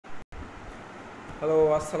Hello,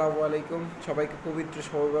 আসসালামু আলাইকুম। সবাইকে পবিত্র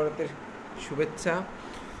শবে বরাতের শুভেচ্ছা,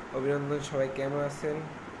 অভিনন্দন। সবাই কেমন আছেন?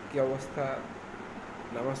 কি অবস্থা?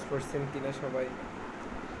 নামাজ পড়ছেন কিনা সবাই?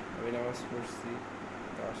 আমি নামাজ পড়ছি,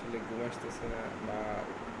 তো আসলে ঘুম আসতেছে না, বা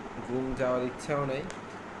ঘুম যাওয়ার ইচ্ছাও নাই।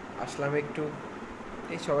 আসলাম একটু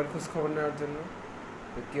এই সবার খোঁজ খবর নেওয়ার জন্য।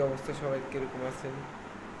 তো কি অবস্থা, সবাই কিরকম আছেন?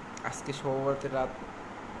 আজকে শবে বরাতের রাত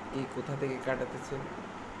কি কোথা থেকে কাটাতেছেন?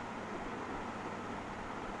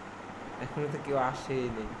 এখনো তো কেউ আসেই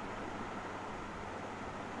নেই।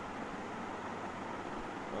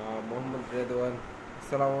 মোহাম্মদ রেদওয়ান,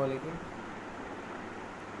 আসসালামু আলাইকুম।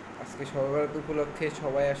 আজকে শবে বরাত উপলক্ষে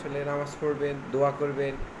সবাই আসলে নামাজ পড়বেন, দোয়া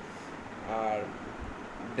করবেন। আর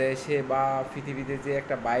দেশে বা পৃথিবীতে যে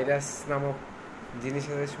একটা ভাইরাস নামক জিনিস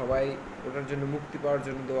আছে, সবাই ওটার জন্য মুক্তি পাওয়ার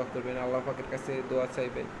জন্য দোয়া করবেন, আল্লাহ পাকের কাছে দোয়া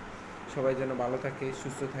চাইবেন। সবাই যেন ভালো থাকে,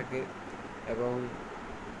 সুস্থ থাকে, এবং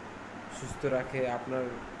সুস্থ রাখে আপনার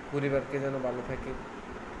পরিবারকে, যেন ভালো থাকে।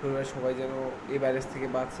 পরিবারের সবাই যেন এই ভাইরাস থেকে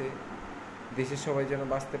বাঁচে, দেশের সবাই যেন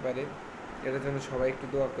বাঁচতে পারে। এটার জন্য সবাই একটু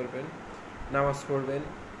দোয়া করবেন, নামাজ পড়বেন।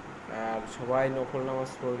 আর সবাই নফল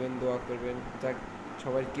নামাজ পড়বেন, দোয়া করবেন। যাক,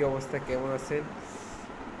 সবার কি অবস্থা, কেমন আছেন?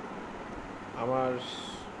 আমার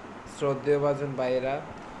শ্রদ্ধেয় ভাজন ভাইয়েরা,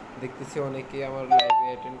 দেখতেছি অনেকে আমার লাইভে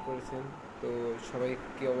অ্যাটেন্ড করেছেন। তো সবাই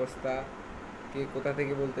কি অবস্থা, কে কোথা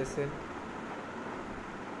থেকে বলতেছেন?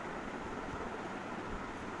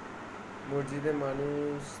 মসজিদে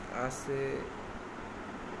মানুষ আছে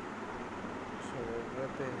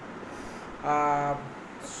সবাইতে। আহ,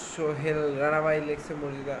 সোহেল রানাবাই লেখছে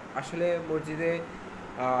মসজিদে। আসলে মসজিদে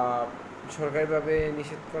আহ, সরকারিভাবে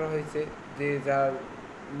নিষেধ করা হয়েছে যে যার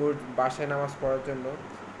বাসায় নামাজ পড়ার জন্য।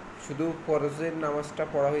 শুধু ফরজের নামাজটা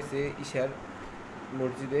পড়া হয়েছে ঈশার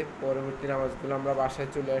মসজিদে, পরবর্তী নামাজগুলো আমরা বাসায়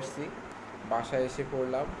চলে আসছি, বাসায় এসে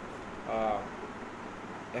পড়লাম। আহ,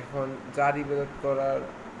 এখন যার ইবাদত করার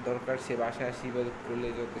দরকার সে বাসায় আসি ইবাদত করলে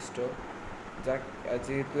যথেষ্ট। যাক,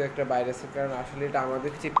 যেহেতু একটা ভাইরাসের কারণে, আসলে এটা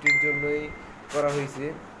আমাদের সেফটির জন্যই করা হয়েছে,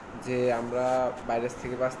 যে আমরা ভাইরাস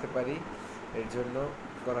থেকে বাঁচতে পারি, এর জন্য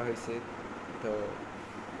করা হয়েছে। তো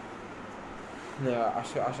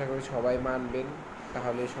আশা আশা করি সবাই মানবেন,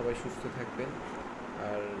 তাহলে সবাই সুস্থ থাকবেন।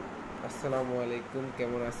 আর আসসালামু আলাইকুম,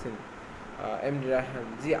 কেমন আছেন? এমডি রায়হান,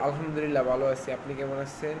 জি আলহামদুলিল্লাহ ভালো আছি। আপনি কেমন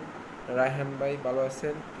আছেন রায়হান ভাই? ভালো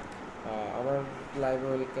আছেন? আমার লাইভে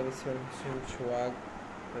ওয়েলকাম ইসমাইল হোসেন সোহাগ,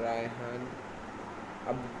 রায়হান,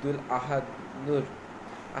 আব্দুল আহাদ, নূর।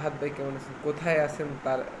 আহাদ ভাই কেমন আছেন? কোথায় আছেন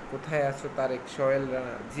তার, কোথায় আছো তারেক? সোহেল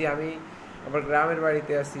রানা, জি আমি আবার গ্রামের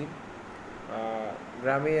বাড়িতে আছি,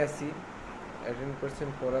 গ্রামেই আছি। অ্যাটেন্ড করছেন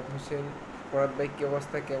ফরাদ হোসেন। ফরাদ ভাই কি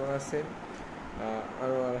অবস্থা, কেমন আছেন?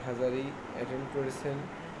 আনোয়ার হাজারি অ্যাটেন্ড করেছেন।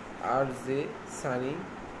 আর যে সানি,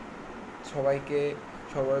 সবাইকে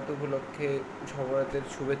সবরাত উপলক্ষে সবরাতের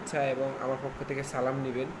শুভেচ্ছা এবং আমার পক্ষ থেকে সালাম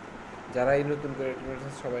নেবেন। যারা এই নতুন করে অ্যাটেন্ড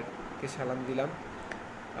করেছেন সবাইকে সালাম দিলাম।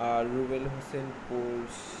 আর রুবেল হোসেন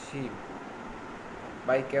পড়শি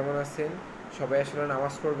ভাই কেমন আছেন? সবাই আসলে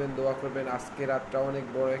নামাজ পড়বেন, দোয়া করবেন। আজকে রাতটা অনেক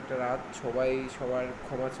বড় একটা রাত, সবাই সবার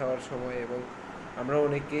ক্ষমা চাওয়ার সময়, এবং আমরা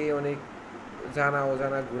অনেকেই অনেক জানা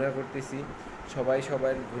অজানা গুনাহ করতেছি। সবাই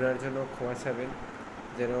সবার গুনার জন্য ক্ষমা চাবেন,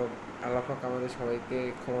 যেন আল্লাহ পাক আমাদের সবাইকে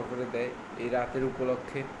ক্ষমা করে দেয় এই রাতের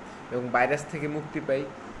উপলক্ষে, এবং ভাইরাস থেকে মুক্তি পাই।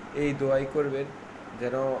 এই দোয়াই করবেন,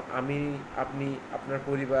 যেন আমি, আপনি, আপনার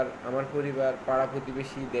পরিবার, আমার পরিবার, পাড়া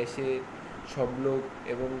প্রতিবেশী, দেশে সব লোক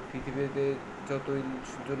এবং পৃথিবীতে যতই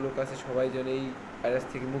সুন্দর লোক আছে সবাই যেন এই ভাইরাস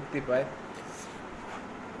থেকে মুক্তি পায়।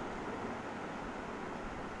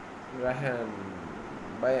 রাহান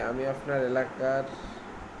ভাই, আমি আপনার এলাকার।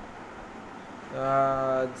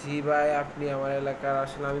 জি ভাই, আপনি আমার এলাকার।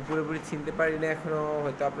 আসলে আমি পুরোপুরি চিনতে পারি না এখনও,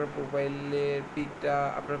 হয়তো আপনার প্রোফাইলের পিকটা,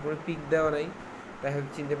 আপনার কোনো পিক দেওয়া নাই, তাই হয়তো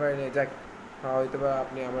চিনতে পারি না। যাক, হয়তো বা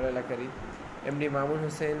আপনি আমার এলাকারই। এমনি মামুন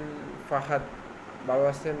হোসেন ফাহাদ, ভালো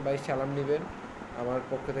আছেন ভাই? সালাম নেবেন, আমার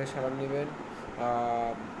পক্ষ থেকে সালাম নেবেন।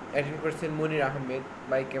 অ্যাটেন্ড করছেন মনির আহমেদ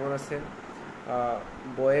ভাই, কেমন আছেন?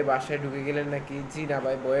 বয়ে বাসায় ঢুকে গেলেন নাকি? জি না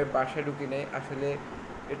ভাই, বয়ে বাসায় ঢুকি নাই আসলে।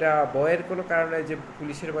 এটা ভয়ের কোনো কারণ নাই যে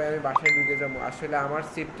পুলিশের ভয়ে আমি বাসায় ঢুকে যাবো। আসলে আমার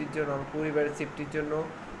সেফটির জন্য, আমার পরিবারের সেফটির জন্য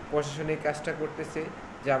প্রশাসন এই কাজটা করতেছে,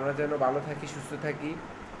 যে আমরা যেন ভালো থাকি, সুস্থ থাকি।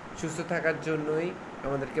 সুস্থ থাকার জন্যই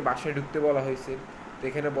আমাদেরকে বাসায় ঢুকতে বলা হয়েছে। তো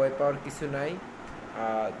এখানে ভয় পাওয়ার কিছু নাই।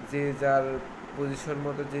 যে যার পজিশন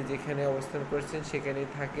মতো যে যেখানে অবস্থান করছেন সেখানেই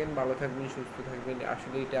থাকেন, ভালো থাকবেন, সুস্থ থাকবেন।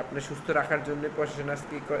 আসলে এটা আপনার সুস্থ রাখার জন্য প্রশাসন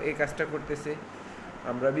আজকে এই কাজটা করতেছে।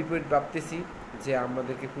 আমরা বিপরীত ভাবতেছি যে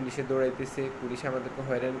আমাদেরকে পুলিশে দৌড়াইতেছে, পুলিশ আমাদেরকে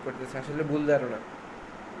হয়রান করতেছে, আসলে ভুল ধারণা।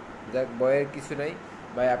 যাক, ভয়ের কিছু নাই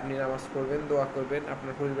ভাই। আপনি নামাজ পড়বেন, দোয়া করবেন,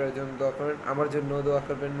 আপনার পরিবারের জন্য দোয়া করবেন, আমার জন্য দোয়া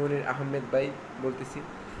করবেন। মনির আহমেদ ভাই বলতেছি।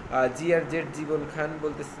 জি আর জেড জীবন খান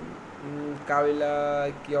বলতেছি, কাবিলা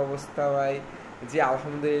কি অবস্থা ভাই? জি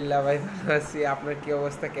আলহামদুলিল্লাহ ভাই ভালো আছি। আপনার কি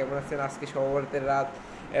অবস্থা, কেমন আছেন? আজকে সবরাতের রাত,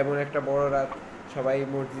 এমন একটা বড় রাত। সবাই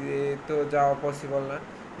মসজিদে তো যাওয়া পসিবল না,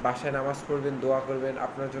 বাসায় নামাজ পড়বেন, দোয়া করবেন,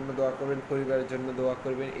 আপনার জন্য দোয়া করবেন, পরিবারের জন্য দোয়া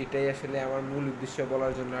করবেন। এটাই আসলে আমার মূল উদ্দেশ্য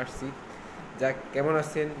বলার জন্য আসছি। যাক, কেমন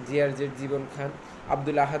আছেন? জিআর জেড জীবন খান।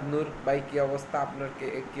 আব্দুল আহাদ নূর ভাই, কি অবস্থা আপনার?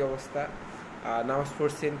 কি অবস্থা? নামাজ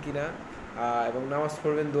পড়ছেন কিনা? এবং নামাজ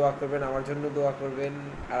পড়বেন, দোয়া করবেন, আমার জন্য দোয়া করবেন,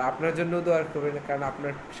 আর আপনার জন্য দোয়া করবেন, কারণ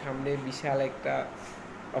আপনার সামনে বিশাল একটা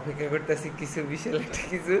অপেক্ষা করতেছি, কিছু বিশাল একটা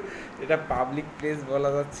কিছু, এটা পাবলিক প্লেস বলা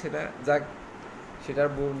যাচ্ছে না। যাক, সেটার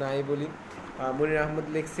নাই বলি। মনির আহমদ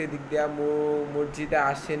লেখছে, দিক দিয়া মসজিদে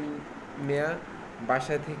আসেন মেয়া,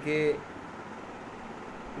 বাসা থেকে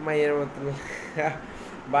মাইয়ের মতো।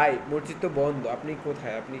 ভাই মসজিদ তো বন্ধ, আপনি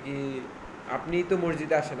কোথায়? আপনি তো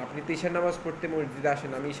মসজিদে আসেন, আপনি তো ঈশার নামাজ পড়তে মসজিদে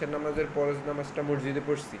আসেন। আমি ঈশার নামাজের ফরজ নামাজটা মসজিদে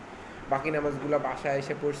পড়ছি, বাকি নামাজগুলো বাসায়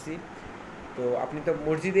এসে পড়ছি। তো আপনি তো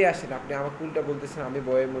মসজিদে আসেন, আপনি আমাকে উল্টা বলতেছেন আমি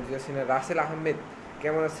বয়ে মসজিদে আসি না। রাসেল আহমেদ,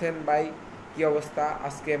 কেমন আছেন ভাই? কি অবস্থা?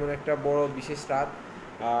 আজকে এমন একটা বড় বিশেষ রাত,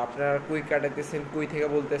 আপনারা কই কাটাতেছেন, কই থেকে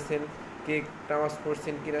বলতেছেন, কে নামাজ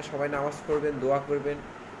পড়ছেন কিনা? সবাই নামাজ পড়বেন, দোয়া করবেন,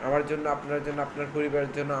 আমার জন্য, আপনার জন্য, আপনার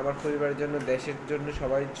পরিবারের জন্য, আমার পরিবারের জন্য, দেশের জন্য,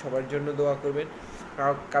 সবার জন্য দোয়া করবেন।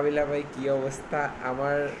 কাবিলা ভাই, কি অবস্থা?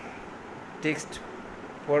 আমার টেক্সট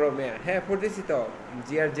পড়ো মেয়া? হ্যাঁ পড়তেছি তো।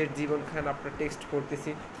 জিআর জেড জীবন খান, আপনার টেক্সট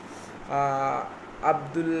পড়তেছি।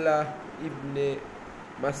 আবদুল্লাহ ইবনে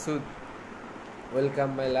মাসুদ, ওয়েলকাম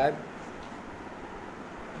মাই লাইফ।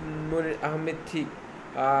 মনির আহমেদ, ঠিক।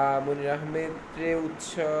 মনির আহমেদরে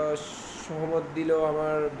সহমত দিল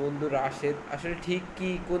আমার বন্ধু রাশেদ। আসলে ঠিক কি,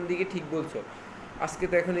 কোন দিকে ঠিক বলছো? আজকে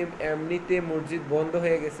তো এখন এমনিতে মসজিদ বন্ধ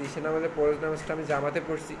হয়ে গেছে, সে নামাজের ফরজ নামাজটা আমি জামাতে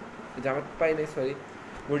পড়ছি, জামাত পাই নাই, সরি,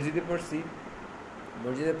 মসজিদে পড়ছি।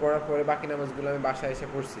 মসজিদে পড়ার পরে বাকি নামাজগুলো আমি বাসায় এসে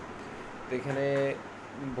পড়ছি। তো এখানে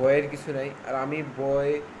ভয়ের কিছু নাই। আর আমি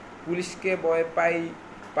পুলিশকে ভয় পাই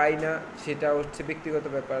পাই না, সেটা হচ্ছে ব্যক্তিগত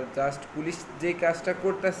ব্যাপার। জাস্ট পুলিশ যে কাজটা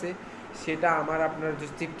করতেছে সেটা আমার আপনার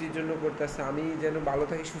তৃপ্তির জন্য করতেছে, আমি যেন ভালো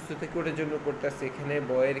থাকি, সুস্থ থাকি, ওটার জন্য করতেছে। এখানে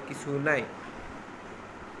ভয়ের কিছু নাই।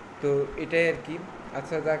 তো এটাই আর কি।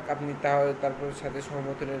 আচ্ছা যাক, আপনি তারপর সাথে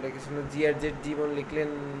সহমত হলেন, এটা কিছু না। জিআর জেড জীবন লিখলেন,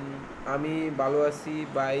 আমি ভালো আছি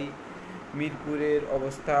ভাই, মিরপুরের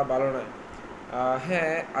অবস্থা ভালো নয়।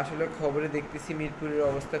 হ্যাঁ, আসলে খবরে দেখতেছি মিরপুরের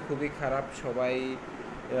অবস্থা খুবই খারাপ। সবাই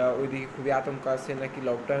ওইদিকে খুবই আতঙ্ক আছে, নাকি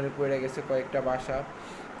লকডাউনে পড়ে গেছে কয়েকটা বাসা।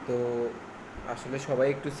 তো আসলে সবাই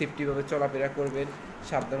একটু সেফটিভাবে চলাফেরা করবেন,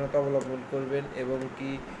 সাবধানতা অবলম্বন করবেন, এবং কি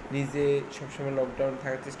নিজে সবসময় লকডাউন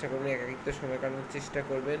থাকার চেষ্টা করবেন, একাকিত্ব সময় কাটানোর চেষ্টা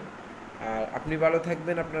করবেন। আর আপনি ভালো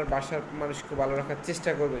থাকবেন, আপনার বাসার মানুষকে ভালো রাখার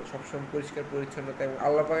চেষ্টা করবেন, সবসময় পরিষ্কার পরিচ্ছন্নতা, এবং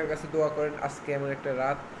আল্লাহ পাকের কাছে দোয়া করেন। আজকে এমন একটা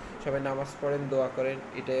রাত, সবাই নামাজ পড়েন, দোয়া করেন,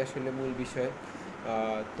 এটাই আসলে মূল বিষয়।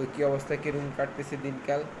 তো কী অবস্থা, কিরকম কাটতেছে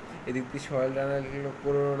দিনকাল? এদিক দিয়ে সোহেল রানা লিখল,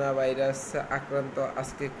 করোনা ভাইরাস আক্রান্ত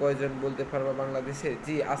আজকে কয়জন বলতে পারবা বাংলাদেশে?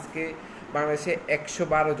 জি, আজকে বাংলাদেশে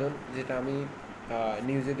 112 জন, যেটা আমি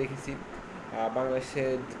নিউজে দেখেছি। বাংলাদেশে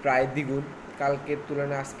প্রায় দ্বিগুণ, কালকের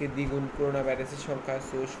তুলনায় আজকে দ্বিগুণ করোনা ভাইরাসের সংখ্যা।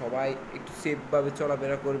 সো সবাই একটু সেফভাবে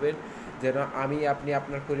চলাফেরা করবেন, যেন আমি, আপনি,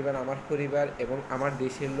 আপনার পরিবার, আমার পরিবার এবং আমার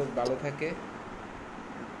দেশের লোক ভালো থাকে।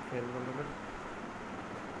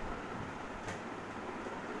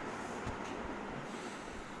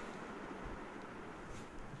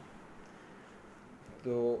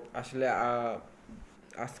 তো আসলে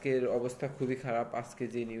আজকের অবস্থা খুবই খারাপ। আজকে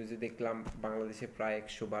যে নিউজে দেখলাম, বাংলাদেশে প্রায়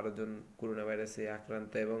 112 জন করোনা ভাইরাসে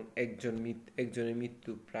আক্রান্ত, এবং একজনের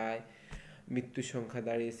মৃত্যু, প্রায় মৃত্যুর সংখ্যা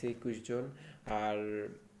দাঁড়িয়েছে 21 জন। আর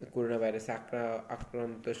করোনা ভাইরাসে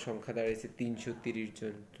আক্রান্ত সংখ্যা দাঁড়িয়েছে 330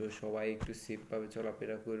 জন। তো সবাই একটু সেফভাবে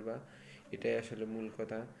চলাফেরা করবা, এটাই আসলে মূল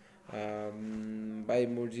কথা। ভাই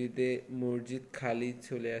মসজিদ খালি,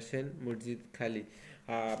 চলে আসেন, মসজিদ খালি।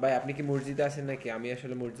 ভাই আপনি কি মসজিদে আছেন নাকি? আমি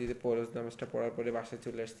আসলে মসজিদে ফরজ নামাজটা পড়ার পরে বাসায়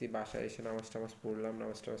চলে আসছি, বাসায় এসে নামাজ টামাজ পড়লাম,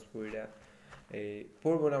 নামাজ টামাজ পড়া এই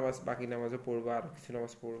পড়বো নামাজ, বাকি নামাজও পড়বো, আর কিছু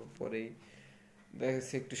নামাজ পড়বো পরেই। দেখা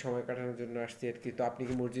যাচ্ছে একটু সময় কাটানোর জন্য আসছি আর কি। তো আপনি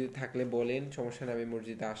কি মসজিদে থাকলে বলেন, সমস্যা নেই, আমি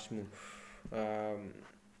মসজিদে আসবো।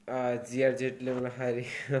 জিআর জেড লেভেল হারি।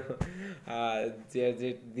 জিআর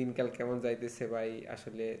জেড দিনকাল কেমন যাইতেছে ভাই?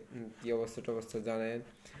 আসলে কি অবস্থা টবস্থা জানেন?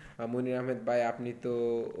 মনির আহমেদ ভাই, আপনি তো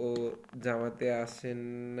ও জামাতে আসেন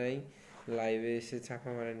নাই, লাইভে এসে ছাপা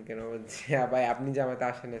মারেন কেন? ভাই আপনি জামাতে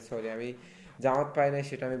আসেন না, সরি, আমি জামাত পাই নাই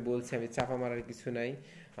সেটা আমি বলছি, আমি চাপা মারার কিছু নাই।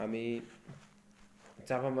 আমি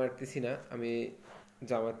চাপা মারতেছি না, আমি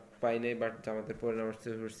জামাত পাই নাই, বাট জামাতের পরে নামাজ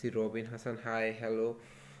পড়ছি। Robin Hasan, hi hello.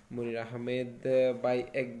 মনির আহমেদ ভাই,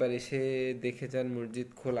 একবার এসে দেখে যান মসজিদ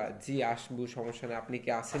খোলা। জি আসবো, সমস্যা নেই। আপনি কি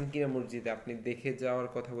আসেন কিনা মসজিদে? আপনি দেখে যাওয়ার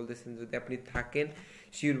কথা বলতেছেন, যদি আপনি থাকেন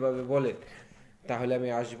শিওরভাবে বলেন, তাহলে আমি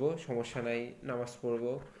আসবো, সমস্যা নাই, নামাজ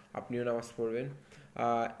পড়বো। আপনিও নামাজ পড়বেন।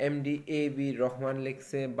 এমডি এ বি রহমান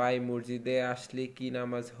লিখছে, বাই মসজিদে আসলে কি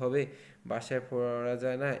নামাজ হবে, বাসায় পড়া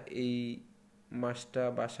যায় না, এই মাসটা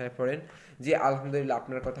বাসায় পড়েন। জি আলহামদুলিল্লাহ,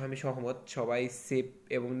 আপনার কথা আমি সহমত। সবাই সেফ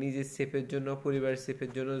এবং নিজের সেফের জন্য, পরিবারের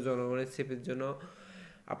সেফের জন্য, জনগণের সেফের জন্য,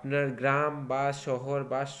 আপনার গ্রাম বা শহর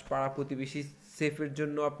বা পাড়া প্রতিবেশী সেফের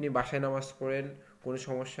জন্য আপনি বাসায় নামাজ পড়েন, কোনো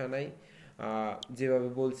সমস্যা নাই। যেভাবে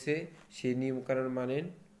বলছে সেই নিয়মকানুন মানেন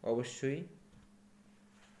অবশ্যই।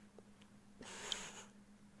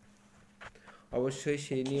 অবশ্যই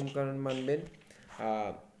সেই নিয়মকানুন মানবেন।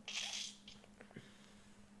 আহ,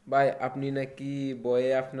 ভাই আপনি নাকি বয়ে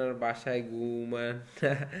আপনার বাসায় ঘুমান?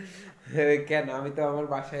 কেন, আমি তো আমার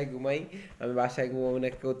বাসায় ঘুমাই। আমি বাসায় ঘুমাবো না,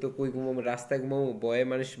 কেউ তো কই ঘুমাবো, রাস্তায় ঘুমাবো? বয়ে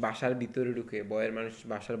মানুষ বাসার ভিতরে ঢুকে, বয়ের মানুষ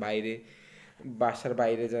বাসার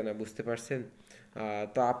বাইরে যায় না, বুঝতে পারছেন?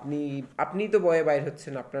 তো আপনি আপনি তো বয়ে বাইর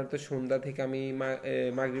হচ্ছেন, আপনার তো সন্ধ্যা থেকে আমি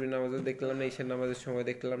মাগরিবের নামাজও দেখলাম না, ঈশার নামাজের সময়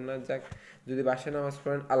দেখলাম না। যাক, যদি বাসায় নামাজ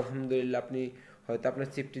পড়েন আলহামদুলিল্লাহ, আপনি হয়তো আপনার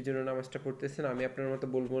সেফটির জন্য নামাজটা পড়তেছেন। আমি আপনার মতো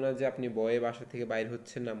বলবো না যে আপনি বয়ে বাসা থেকে বাইর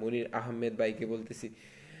হচ্ছেন না। মনির আহমেদ ভাইকে বলতেছি,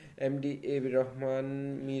 MD A B Rahman,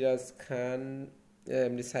 Miraj Khan,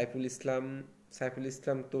 MD Saiful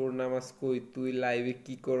Islam তোর নামাজ কই, তুই লাইভে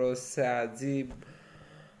কি করস? সাজিব,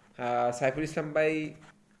 সাইফুল ইসলাম ভাই,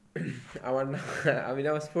 আমার না, আমি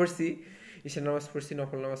নামাজ পড়ছি, ঈশান নামাজ পড়ছি,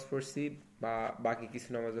 নফল নামাজ পড়ছি, বা বাকি কিছু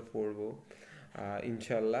নামাজও পড়বো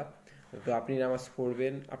ইনশাল্লাহ। তো আপনি নামাজ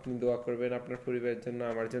পড়বেন, আপনি দোয়া করবেন আপনার পরিবারের জন্য,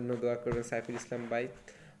 আমার জন্য দোয়া করবেন। সাইফুল ইসলাম ভাই,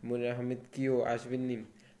 মনির আহমেদ, কিও আসবেন নি?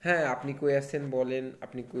 হ্যাঁ, আপনি কই আছেন বলেন,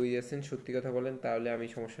 আপনি কই আছেন সত্যি কথা বলেন, তাহলে আমি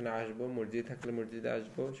সমস্যা না আসবো। মসজিদে থাকলে মসজিদে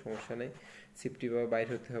আসবো, সমস্যা নেই। সেফটি বা বাইর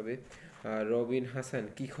হতে হবে। রবিন হাসান,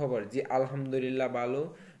 কি খবর? জি আলহামদুলিল্লাহ ভালো।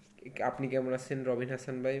 আপনি কেমন আছেন রবিন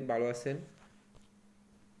হাসান ভাই? ভালো আছেন?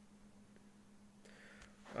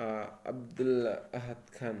 আব্দুল আহাদ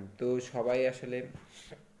খান, তো সবাই আসলে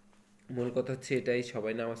মূল কথা হচ্ছে এটাই,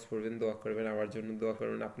 সবাই নামাজ পড়বেন, দোয়া করবেন, আমার জন্য দোয়া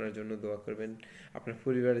করবেন, আপনার জন্য দোয়া করবেন, আপনার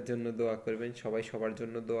পরিবারের জন্য দোয়া করবেন, সবাই সবার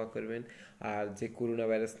জন্য দোয়া করবেন। আর যে করোনা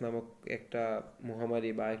ভাইরাস নামক একটা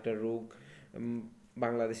মহামারী বা একটা রোগ উম,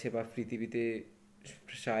 বাংলাদেশে বা পৃথিবীতে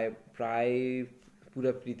প্রায় প্রায়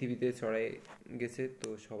পুরো পৃথিবীতে ছড়াই গেছে, তো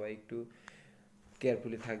সবাই একটু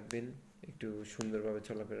কেয়ারফুলি থাকবেন, একটু সুন্দরভাবে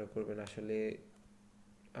চলাফেরা করবেন। আসলে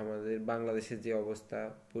আমাদের বাংলাদেশের যে অবস্থা,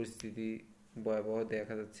 পরিস্থিতি ভয়াবহ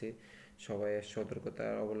দেখা যাচ্ছে, সবাই সতর্কতা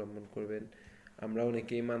অবলম্বন করবেন। আমরা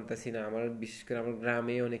অনেকেই মানতাছি না, আমার বিশেষ করে আমার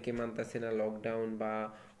গ্রামে অনেকে মানতাছে না লকডাউন বা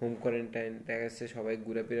হোম কোয়ারেন্টাইন। দেখা যাচ্ছে সবাই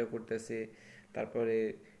ঘোরাফেরা করতেছে, তারপরে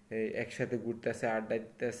একসাথে ঘুরতেছে, আড্ডা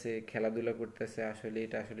দিতেছে, খেলাধুলা করতেছে। আসলে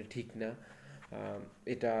এটা আসলে ঠিক না।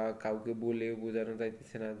 এটা কাউকে বলেও বোঝানো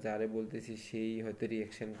যাইতেছে না, যারে বলতেছি সেই হয়তো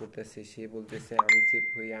রিয়াকশন করতেছে, সে বলতেছে আমি চেপ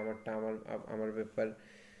হই, আমারটা আমার, আমার ব্যাপার,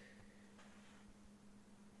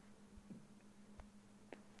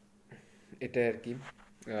 এটাই আর কি।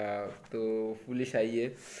 তো পুলিশ আইয়ে,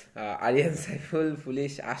 আরিয়ান সাইফুল,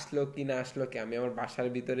 পুলিশ আসলো কি না আসলো কি, আমি আমার বাসার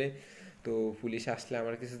ভিতরে, তো পুলিশ আসলে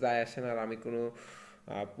আমার কিছু যায় আসে না। আর আমি কোনো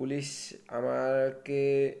পুলিশ আমাকে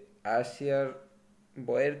আসিয়ার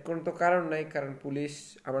ভয়ের কোনো তো কারণ নাই, কারণ পুলিশ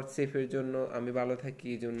আমার সেফের জন্য, আমি ভালো থাকি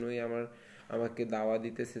এই জন্যই আমাকে দাওয়া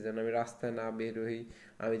দিতেছে যেন আমি রাস্তায় না বের হই,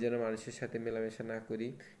 আমি যেন মানুষের সাথে মেলামেশা না করি।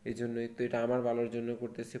 এই জন্যই তো, এটা আমার ভালোর জন্য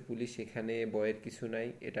করতেছে পুলিশ, এখানে ভয়ের কিছু নাই,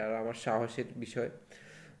 এটা আমার সাহসের বিষয়।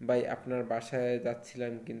 ভাই আপনার বাসায়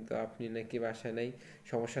যাচ্ছিলাম কিন্তু আপনি নাকি বাসায় নাই।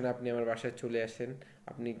 সমস্যা না, আপনি আমার বাসায় চলে আসেন।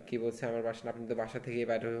 আপনি কি বলছেন আমার বাসা? আপনি তো বাসা থেকে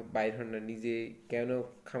বাইর হন না নিজে, কেন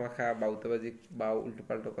খামাখা বাউতাবাজি বা উল্টো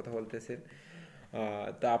পাল্টো কথা বলতেছেন?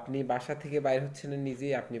 তো আপনি বাসা থেকে বাইর হচ্ছেন না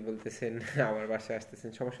নিজেই, আপনি বলতেছেন আমার বাসায় আসতেছেন।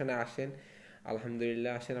 সমস্যা না, আসেন,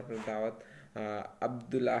 আলহামদুলিল্লাহ আসেন, আপনার দাওয়াত।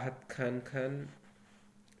 আব্দুল আহাদ খান,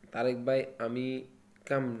 তারেক ভাই, আমি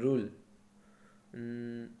কামরুল।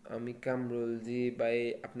 উম, আমি কামরুল, জি ভাই,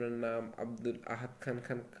 আপনার নাম আব্দুল আহাদ খান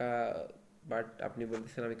বাট আপনি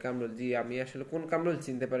বলতেছেন আমি কামরুল। জি আমি আসলে কোন কামরুল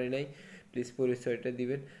চিনতে পারি নাই, প্লিজ পরিচয়টা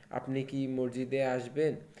দিবেন। আপনি কি মসজিদে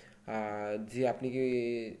আসবেন? জি, আপনি কি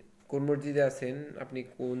কোন মসজিদে আছেন, আপনি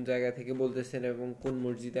কোন জায়গা থেকে বলতেছেন এবং কোন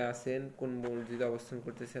মসজিদে আছেন, কোন মসজিদে অবস্থান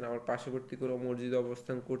করতেছেন, আমার পার্শ্ববর্তী কোনো মসজিদে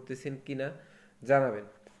অবস্থান করতেছেন কিনা জানাবেন।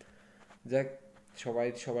 যাক, সবাই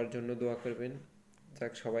সবার জন্য দোয়া করবেন।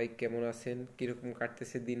 যাক, সবাই কেমন আছেন, কীরকম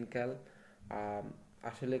কাটতেছে দিনকাল? আম,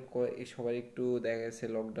 আসলে সবাই একটু দেখা গেছে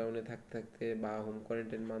লকডাউনে থাকতে থাকতে বা হোম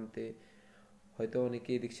কোয়ারেন্টাইন মানতে হয়তো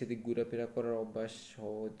অনেকে এদিক সেদিক ঘোরাফেরা করার অভ্যাস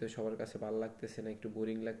হয়তো সবার কাছে ভালো লাগতেছে না, একটু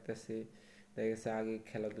বোরিং লাগতেছে। দেখা গেছে আগে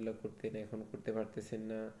খেলাধুলা করতেন, এখন করতে পারতেছেন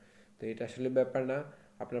না। তো এটা আসলে ব্যাপার না,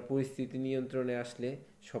 আপনার পরিস্থিতি নিয়ন্ত্রণে আসলে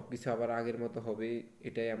সব কিছু আবার আগের মতো হবে,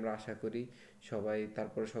 এটাই আমরা আশা করি। সবাই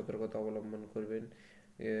তারপরে সতর্কতা অবলম্বন করবেন।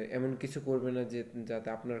 এমন কিছু করবে না যে যাতে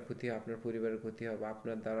আপনার ক্ষতি হয়, আপনার পরিবারের ক্ষতি হয়, বা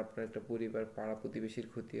আপনার দ্বারা আপনার একটা পরিবার পাড়া প্রতিবেশীর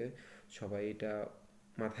ক্ষতি হয়। সবাই এটা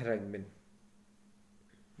মাথায় রাখবেন।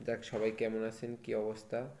 যাক, সবাই কেমন আছেন, কি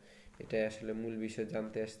অবস্থা, এটাই আসলে মূল বিষয়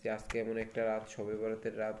জানতে আসছি। আজকে এমন একটা রাত, শবে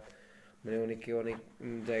বরাতের রাত, মানে অনেকে অনেক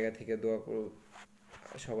জায়গা থেকে দোয়া করো,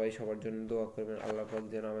 সবাই সবার জন্য দোয়া করবেন। আল্লাহ পাক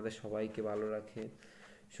যেন আমাদের সবাইকে ভালো রাখে,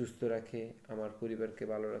 সুস্থ রাখে, আমার পরিবারকে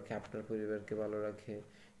ভালো রাখে, আপনার পরিবারকে ভালো রাখে।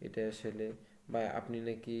 এটা আসলে, বা আপনি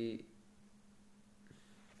নাকি,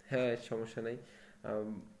 হ্যাঁ সমস্যা নাই, আম,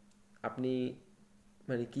 আপনি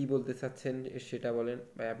মানে কি বলতে চাচ্ছেন সেটা বলেন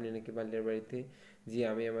ভাই। আপনি নাকি বাল্যের বাড়িতে? জি,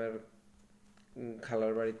 আমি আমার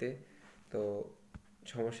খালার বাড়িতে। তো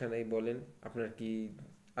সমস্যা নাই, বলেন আপনার কি,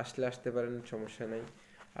 আসলে আসতে পারেন, সমস্যা নাই।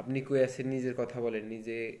 আপনি কই আছেন নিজের কথা বলেন,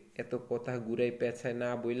 নিজে এত কথা ঘুরাই পেঁচায় না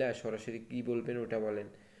বইলা সরাসরি কি বলবেন ওটা বলেন।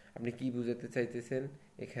 আপনি কি বুঝাতে চাইতেছেন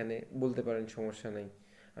এখানে বলতে পারেন, সমস্যা নাই।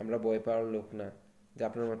 আমরা ভয় পাওয়ার লোক না যে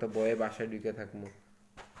আপনার মতো ভয়ে বাসায় ঢুকে থাকবো।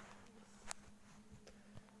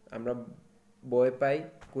 আমরা ভয় পাই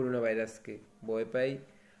করোনা ভাইরাসকে, ভয় পাই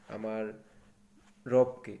আমার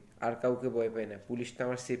রবকে, আর কাউকে ভয় পাই না। পুলিশ তো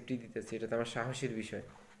আমার সেফটি দিতেছে, এটা তো আমার সাহসের বিষয়।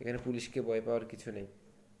 এখানে পুলিশকে ভয় পাওয়ার কিছু নেই।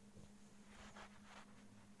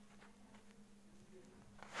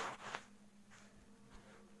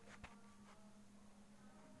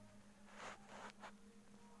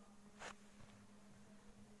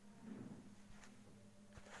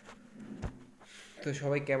 তো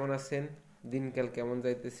সবাই কেমন আছেন, দিনকাল কেমন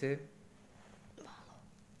যাইতেছে?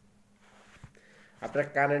 আপনার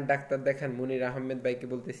কানের ডাক্তার দেখান, মুনির আহমেদ ভাইকে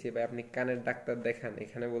বলতেছি ভাই আপনি কানের ডাক্তার দেখান।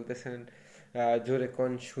 এখানে বলতেছেন জোরে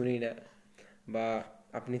কোন শুনি না, বা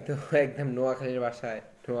আপনি তো একদম নোয়াখালীর বাসায়,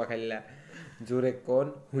 নোয়াখালীলা, জোরে কোন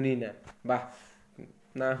শুনি না। বাহ,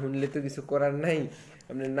 না শুনলে তো কিছু করার নাই।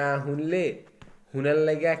 আপনি না শুনলে হুনার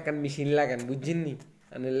লাগে একখান মেশিন লাগান, বুঝছেন নি?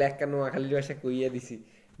 আমি একটা নোয়াখালীর বাসা কইয়া দিছি,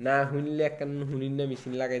 না শুনলে একখান হুনিন না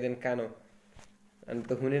মেশিন লাগাই দেন কানো। আমি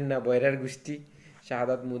তো শুনেন না, বয়রার গোষ্ঠী।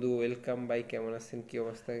 শাহাদাত মধু, ওয়েলকাম ভাই, কেমন আছেন, কি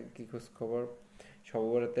অবস্থা, কি খোঁজ খবর?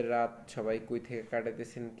 সবরাতের রাত, সবাই কই থেকে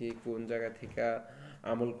কাটাতেছেন, কি কোন জায়গা থেকে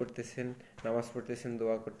আমল করতেছেন, নামাজ পড়তেছেন,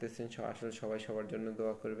 দোয়া করতেছেন, আসলে সবাই সবার জন্য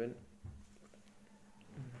দোয়া করবেন।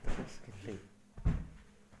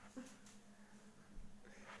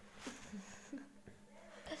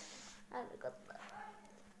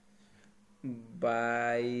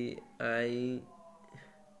 বাই আই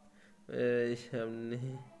সামনে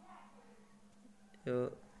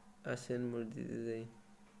আসেন মসজিদে যাই।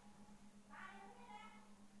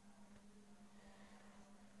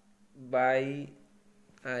 বাই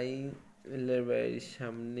আই বাড়ির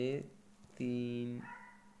সামনে তিন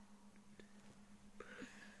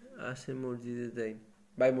আসে মসজিদে যাই।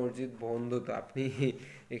 ভাই মসজিদ বন্ধ তো, আপনি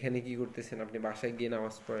এখানে কি করতেছেন? আপনি বাসায় গিয়ে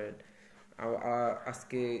নামাজ পড়েন।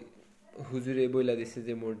 আজকে হুজুরে বইলা দিছে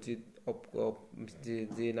যে মসজিদ যে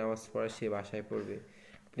যে নামাজ পড়ে সে বাসায় পড়বে।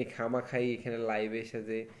 আপনি খামাখাই এখানে লাইভে এসে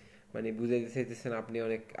যে মানে বুঝাইতে চাইতেছেন আপনি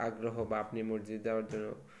অনেক আগ্রহ, বা আপনি মসজিদ যাওয়ার জন্য,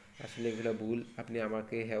 আসলে এগুলো ভুল। আপনি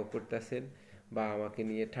আমাকে হেয় করতেছেন বা আমাকে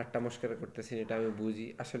নিয়ে ঠাট্টা মস্করা করতেছেন, এটা আমি বুঝি।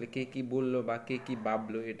 আসলে কে কি বললো বা কে কি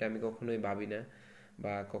ভাবলো এটা আমি কখনোই ভাবি না,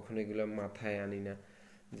 বা কখনো এগুলো মাথায় আনি না,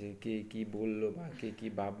 যে কে কি বললো বা কে কি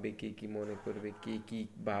ভাববে, কে কি মনে করবে, কে কি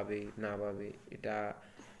ভাবে না ভাবে, এটা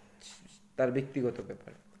তার ব্যক্তিগত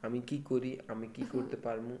ব্যাপার। আমি কি করি, আমি কি করতে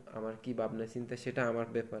পারবো, আমার কি ভাবনা চিন্তা, সেটা আমার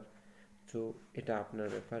ব্যাপার। তো এটা আপনার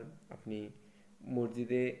ব্যাপার। আপনি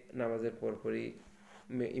মসজিদে নামাজের পরপরই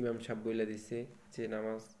ইমাম সাহেব বইলা দিছে যে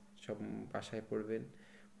নামাজ সব বাসায় পড়বেন,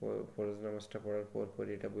 ফরজ নামাজটা পড়ার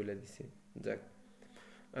পরপরই এটা বইলা দিছে। যাক,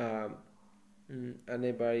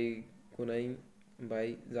 আনে বাড়ি কোনাই ভাই,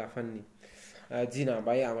 জাফাননি। জি না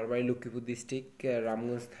ভাই, আমার বাড়ি লক্ষ্মীপুর ডিস্ট্রিক্ট,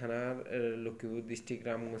 রামগঞ্জ থানার, লক্ষ্মীপুর ডিস্ট্রিক্ট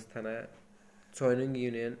রামগঞ্জ থানা, 6 নং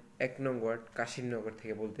ইউনিয়ন, 1 নং ওয়ার্ড, কাশিমনগর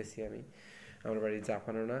থেকে বলতেছি আমি। আমার বাড়ি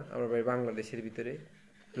জাপানো না, আমার বাড়ি বাংলাদেশের ভিতরে,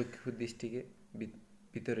 লক্ষ্মীপুর ডিস্ট্রিক্টে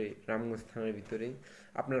ভিতরে, রামগঞ্জ থানার ভিতরেই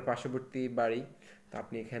আপনার পার্শ্ববর্তী বাড়ি। তা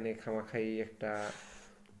আপনি এখানে খামাখাই একটা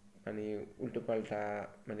মানে উল্টোপাল্টা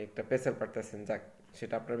মানে একটা পেশার পারতেছেন। যাক,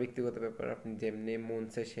 সেটা আপনার ব্যক্তিগত ব্যাপার, আপনি যেমনি মন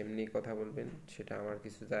চায় সেমনি কথা বলবেন, সেটা আমার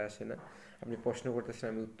কিছু যায় আসে না। আপনি প্রশ্ন করতেছেন,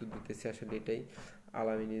 আমি উত্তর দিতেছি, আসলে এটাই।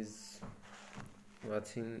 আলামিন ইজ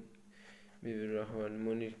ওয়াচিং, বিবির রহমান,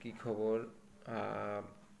 মনির কি খবর?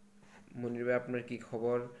 মনির ভাই আপনার কি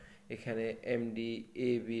খবর? এখানে এমডি এ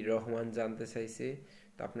বি রহমান জানতে চাইছে,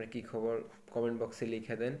 তো আপনার কি খবর কমেন্ট বক্সে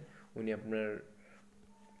লিখে দেন, উনি আপনার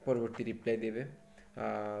পরবর্তী রিপ্লাই দেবে।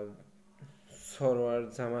 আহ, সরোয়ার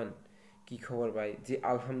জামান, কি খবর ভাই? জি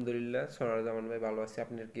আলহামদুলিল্লাহ, সরোয়ার জামান ভাই ভালো আছি।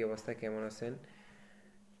 আপনার কি অবস্থা, কেমন আছেন?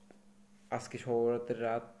 আজকে সবরাতের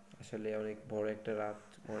রাত, আসলে অনেক বড় একটা রাত,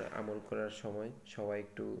 আমল করার সময়। সবাই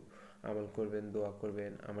একটু আমল করবেন, দোয়া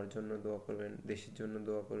করবেন, আমার জন্য দোয়া করবেন, দেশের জন্য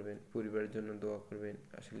দোয়া করবেন, পরিবারের জন্য দোয়া করবেন।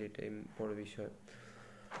 আসলে এটাই বড় বিষয়।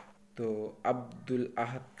 তো আব্দুল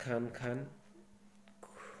আহাদ খান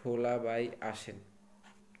খোলা ভাই আসেন।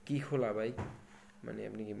 কি খোলা ভাই? মানে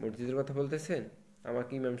আপনি কি মসজিদের কথা বলতেছেন?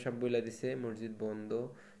 আমাকে ইমাম সাহেব বলে দিছে মসজিদ বন্ধ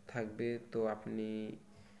থাকবে, তো আপনি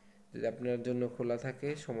যদি আপনার জন্য খোলা থাকে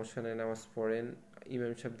সমস্যা নেই, নামাজ পড়েন।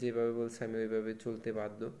 ইমাম সাহেব যেভাবে বলছে আমি ওইভাবে চলতে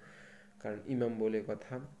বাধ্য, কারণ ইমাম বলে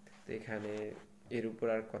কথা। তো এখানে এর উপর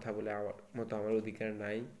আর কথা বলে মতো আমার অধিকার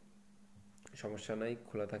নাই। সমস্যা নাই,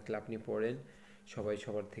 খোলা থাকলে আপনি পড়েন। সবাই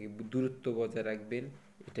সবার থেকে দূরত্ব বজায় রাখবেন,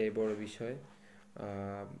 এটাই বড় বিষয়।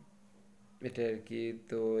 এটা আর কি।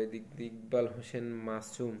 তো এদিক দিয়ে ইকবাল হোসেন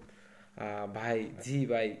মাসুম ভাই, জি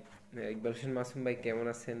ভাই, ইকবাল হোসেন মাসুম ভাই কেমন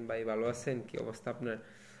আছেন ভাই? ভালো আছেন? কি অবস্থা আপনার?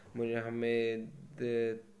 মনির আহমেদ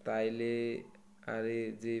তাইলে আরে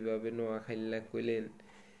যেভাবে নোয়াখাইল্লা কইলেন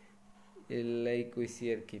এলাই কইছি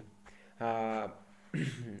আর কি। আহ,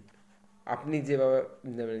 আপনি যেভাবে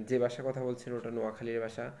মানে যে ভাষা কথা বলছেন ওটা নোয়াখালীর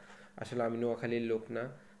ভাষা। আসলে আমি নোয়াখালীর লোক না,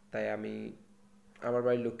 তাই আমি, আমার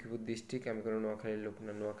বাড়ি লক্ষ্মীপুর ডিস্ট্রিক্ট, আমি কোনো নোয়াখালীর লোক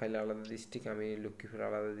না। নোয়াখালী আলাদা ডিস্ট্রিক্ট, আমি লক্ষ্মীপুর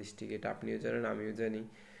আলাদা ডিস্ট্রিক্ট, এটা আপনিও জানেন আমিও জানি।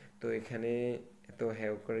 তো এখানে এত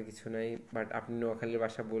হ্যাও করার কিছু নাই, বাট আপনি নোয়াখালীর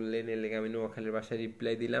ভাষা বললেন, এর লেগে আমি নোয়াখালীর ভাষায়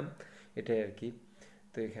রিপ্লাই দিলাম, এটাই আর কি।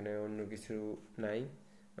 তো এখানে অন্য কিছু নাই।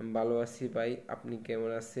 আমি ভালো আছি ভাই, আপনি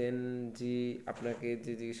কেমন আছেন? জি, আপনাকে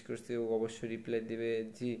যে জিজ্ঞেস করছে ও অবশ্যই রিপ্লাই দিবে।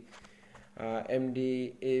 জি, এমডি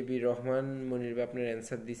এ বি রহমান মনির ভাই আপনার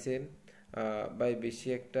অ্যান্সার দিছে। ভাই বেশি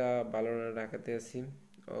একটা ভালো না, ঢাকাতে আছি।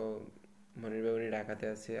 ও, মনির ভাই উনি ঢাকাতে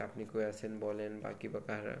আছে, আপনি কই আছেন বলেন, বাকি বা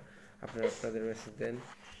কারা আপনাদের মেসেজ দেন।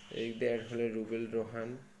 এই দিয়ে অ্যাড হলে রুবেল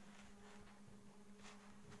রোহান।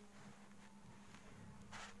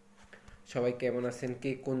 সবাই কেমন আছেন? কে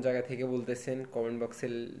কোন জায়গা থেকে বলতেছেন কমেন্ট বক্সে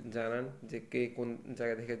জানান, যে কে কোন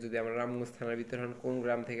জায়গা থেকে, যদি আমরা রামগঞ্জ থানার ভিতর হন কোন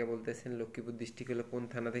গ্রাম থেকে বলতেছেন, লক্ষ্মীপুর ডিস্ট্রিক্ট হলে কোন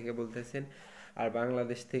থানা থেকে বলতেছেন, আর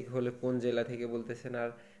বাংলাদেশ থেকে হলে কোন জেলা থেকে বলতেছেন, আর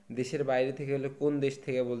দেশের বাইরে থেকে হলে কোন দেশ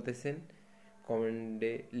থেকে বলতেছেন,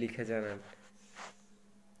 কমেন্টে লিখে জানান।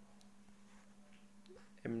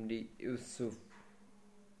 এমডি ইউসুফ,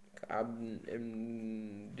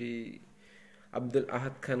 এমডি আব্দুল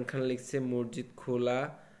আহাদ খান লিখছে মসজিদ খোলা,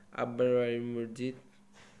 আব্বার বাড়ির মসজিদ।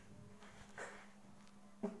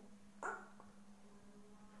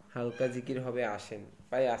 হালকা জিকির হবে, আসেন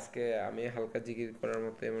ভাই। আজকে আমি হালকা জিকির করার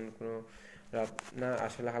মতো এমন কোনো রাত না।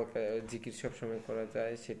 আসলে হালকা জিকির সব সময় করা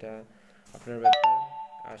যায়, সেটা আপনার ব্যাপার।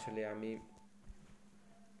 আসলে আমি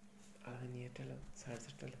নিয়ে টেলো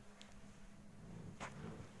চার্জার টেলো।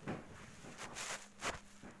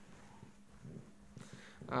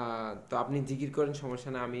 তো আপনি জিকির করেন, সমস্যা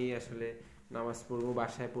না। আমি আসলে নামাজ পড়বো,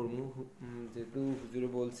 বাসায় পড়বো। যেহেতু হুজুরে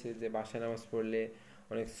বলছে যে বাসায় নামাজ পড়লে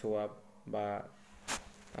অনেক সোয়াব বা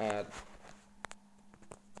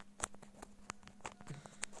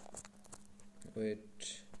ওয়েট,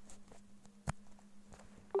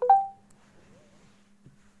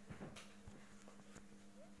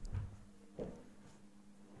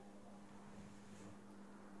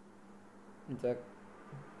 যাক,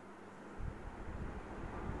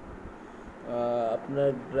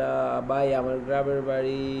 আপনার ভাই আমার গ্রামের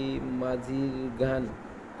বাড়ি মাঝির ঘান।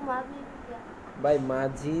 ভাই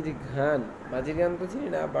মাঝির ঘান, মাঝির ঘান তো চিনি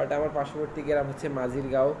না, বাট আমার পার্শ্ববর্তী গ্রাম হচ্ছে মাঝির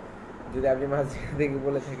গাঁও। যদি আপনি মাঝির থেকে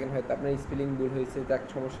বলে থাকেন হয়তো আপনার স্পেলিং ভুল হয়েছে, যাক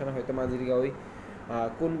সমস্যা না, হয়তো মাঝির গাঁওই।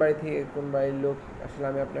 কোন বাড়ি থেকে কোন বাড়ির লোক আসলে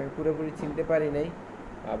আমি আপনাকে পুরোপুরি চিনতে পারি নাই।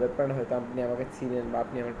 ব্যাপারটা হয়তো আপনি আমাকে চিনেন বা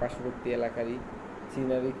আপনি আমার পার্শ্ববর্তী এলাকারই,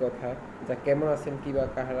 চিনারই কথা। যা কেমন আছেন কি বা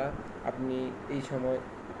কাহারা আপনি এই সময়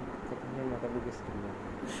মাথা বুঝেছ কিনা?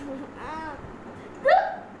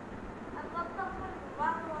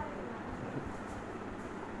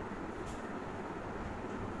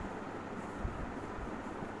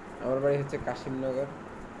 আমার বাড়ি হচ্ছে কাশিমনগর।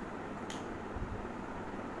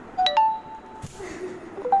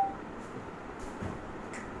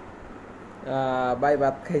 ভাই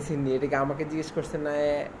ভাত খাইছেন নি, এটাকে আমাকে জিজ্ঞেস করছেন না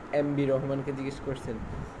এমবি রহমানকে জিজ্ঞেস করছেন?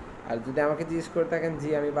 আর যদি আমাকে জিজ্ঞেস করে থাকেন, জি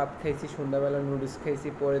আমি ভাত খাইছি, সন্ধ্যাবেলা নুডলস খাইছি,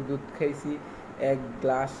 পরে দুধ খাইছি 1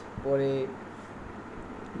 গ্লাস, পরে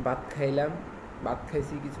ভাত খাইলাম, ভাত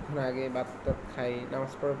খাইছি কিছুক্ষণ আগে, ভাত টাত খাই,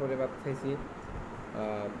 নামাজ পড়ার পরে ভাত খাইছি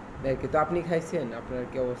আর কি। তো আপনি খাইছেন? আপনার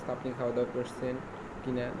কি অবস্থা? আপনি খাওয়া দাওয়া করছেন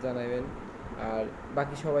কিনা জানাবেন। আর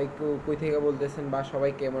বাকি সবাই কই থেকে বলতেছেন বা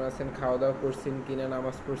সবাই কেমন আছেন, খাওয়া দাওয়া করছেন কিনা,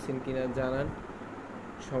 নামাজ পড়ছেন কিনা জানান,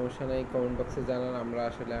 সমস্যা নাই, কমেন্ট বক্সে জানান। আমরা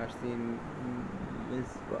আসলে আসছি।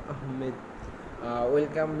 মেজবা আহমেদ,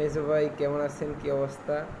 ওয়েলকাম মেজো ভাই, কেমন আছেন, কি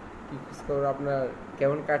অবস্থা, কি খোঁজখবর আপনার?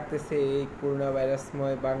 কেমন কাটতেছে এই করোনা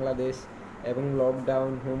ভাইরাসময় বাংলাদেশ এবং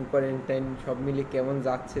লকডাউন, হোম কোয়ারেন্টাইন সব মিলে কেমন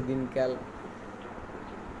যাচ্ছে দিনকাল?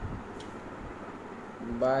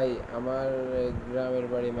 ভাই আমার গ্রামের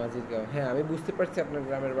বাড়ি মাঝিরগাঁও। হ্যাঁ, আমি বুঝতে পারছি আপনার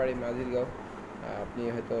গ্রামের বাড়ি মাঝিরগাঁও। আপনি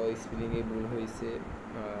হয়তো স্পেলিংয়ে ভুল হয়েছে।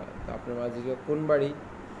 তো আপনার মাঝিরগাঁও কোন বাড়ি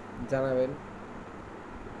জানাবেন?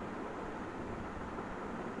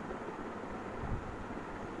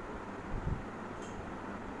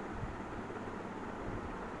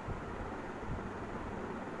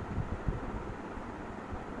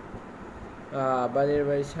 বাড়ির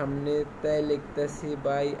বাড়ির সামনে তাই লিখতেছি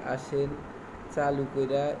ভাই আসেন চালু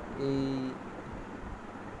কইরা এই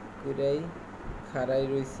কইরাই খাড়াই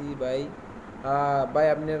রইছি ভাই। ভাই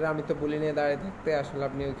আপনারা, আমি তো বলি নিয়ে দাঁড়িয়ে থাকতে, আসলে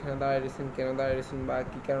আপনি ওইখানে দাঁড়িয়ে রয়েছেন, কেন দাঁড়িয়ে রয়েছেন বা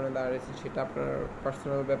কী কারণে দাঁড়িয়ে রয়েছেন সেটা আপনার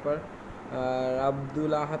পার্সোনাল ব্যাপার। আর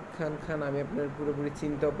আব্দুল আহাদ খান খান, আমি আপনার পুরোপুরি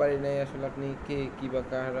চিনতেও পারি নাই আসলে আপনি কে, কী বা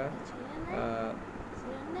কাহারা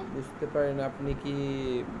বুঝতে পারেন। আপনি কি,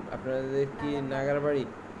 আপনাদের কি নাগারবাড়ি?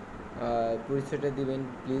 পরিচয়টা দিবেন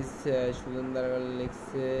প্লিজ। সুজন দারওয়াল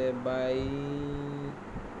লিখছে ভাই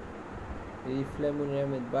রিফ্লাই মুনির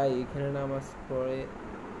আহমেদ ভাই এখানে নামাজ পড়ে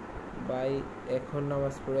ভাই, এখন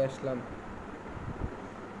নামাজ পড়ে আসলাম।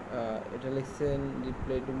 এটা লিখছেন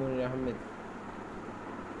রিপ্লাই টু মুনির আহমেদ।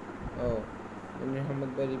 ও মুনির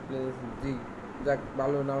আহমেদ ভাই রিপ্লাই, জি যাক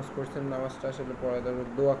ভালো, নামাজ পড়ছেন, নামাজটা আসলে পড়া দরকার।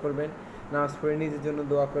 দোয়া করবেন, নামাজ পড়ে নিজের জন্য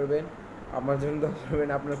দোয়া করবেন, আমার জন্য দোয়া করবেন,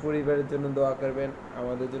 আপনার পরিবারের জন্য দোয়া করবেন,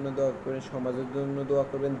 আমাদের জন্য দোয়া করবেন, সমাজের জন্য দোয়া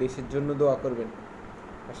করবেন, দেশের জন্য দোয়া করবেন।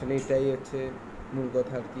 আসলে এটাই হচ্ছে মূল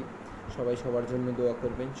কথা আর কি। সবাই সবার জন্য দোয়া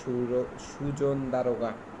করবেন। সুজন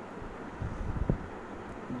দারোগা,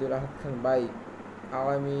 আব্দুল আহাদ খান ভাই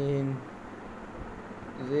আলামিন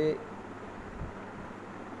যে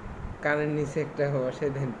কানের নিচে একটা বসাই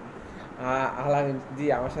দেন। আলামিন, জি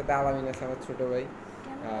আমার সাথে আলামিন আছে, আমার ছোট ভাই।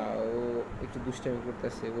 ও একটু দুষ্টামি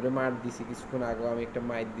করতেছে, ওরে মার দিছি কিছুক্ষণ আগে, আমি একটা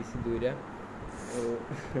মাইর দিছি দুইটা। ও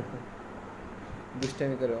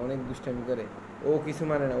দুষ্টামি করে, অনেক দুষ্টামি করে। ও কিছু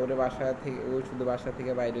মানে না, ওরে বাসা থেকে, ও শুধু বাসা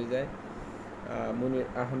থেকে বাইরে যায়। মুনির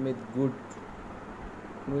Ahmed good,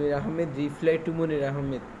 Munir Ahmed reply to মুনির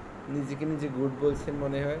আহমেদ, নিজেকে নিজে গুড বলছেন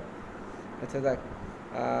মনে হয়। আচ্ছা যাক।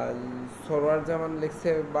 সরোয়ার জামান লিখছে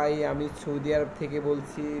ভাই আমি সৌদি আরব থেকে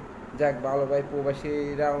বলছি। যাক ভালো ভাই,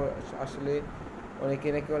 প্রবাসীরা আসলে অনেকে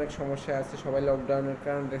নাকি অনেক সমস্যা আছে, সবাই লকডাউনের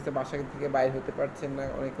কারণে দেখছে বাসা থেকে বাইরে হতে পারছেন না,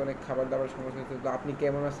 অনেক অনেক খাবার দাবার সমস্যা হচ্ছে। তো আপনি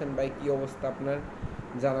কেমন আছেন ভাই, কী অবস্থা আপনার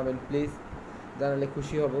জানাবেন প্লিজ, জানালে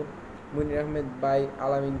খুশি হব। মুনির আহমেদ ভাই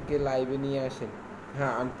আলামিনকে লাইভে নিয়ে আসেন।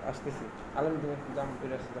 হ্যাঁ আসতেছি। আলামিন তুমি জাম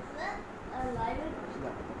করে আসতে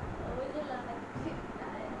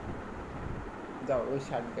যাও, ওই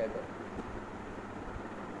শার্ট গায়ে দাও।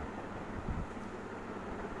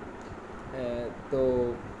 তো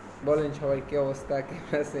বলেন সবাই কি অবস্থা,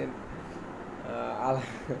 কেমন আছেন?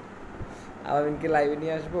 আলামিনকে লাইভে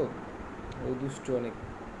নিয়ে আসবো, ও দুষ্ট অনেক।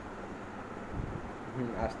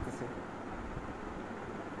 আসতেছে।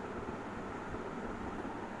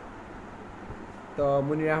 তো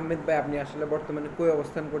মুনির আহমেদ ভাই আপনি আসলে বর্তমানে কই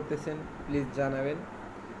অবস্থান করতেছেন প্লিজ জানাবেন,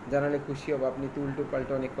 জানালে খুশি হব। আপনি তো উল্টো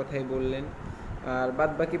পাল্টা অনেক কথাই বললেন। আর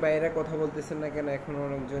বাদ বাকি বাইরে কথা বলতেছেন না কেন? এখন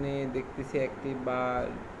অনেকজনই দেখতেছি অ্যাক্টিভ, বা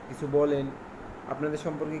কিছু বলেন, আপনাদের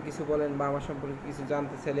সম্পর্কে কিছু বলেন, বা আমার সম্পর্কে কিছু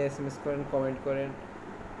জানতে চাইলে SMS করেন, কমেন্ট করেন,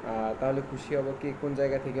 তাহলে খুশি হব। কে কোন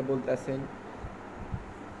জায়গা থেকে বলতেছেন,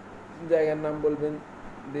 জায়গার নাম বলবেন,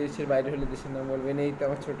 দেশের বাইরে হলে দেশের নাম বলবেন। এই তো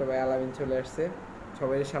আমার ছোটো ভাই আলামিন চলে আসছে,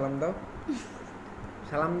 সবাই সালাম দাও,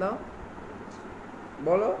 সালাম দাও,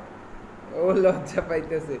 বলো। ও লজ্জা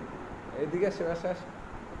পাইতেছে, এদিকে আসো, আসো আসো,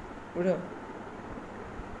 উঠো,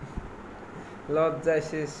 লজ্জায়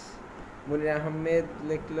শেষ। মুনির আহমেদ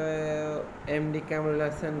লিখলো MD কামরুল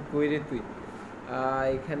হাসান কই রে তুই?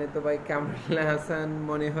 এখানে তো ভাই কামরুল হাসান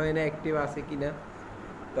মনে হয় না অ্যাক্টিভ আছে কিনা,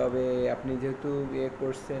 তবে আপনি যেহেতু ইয়ে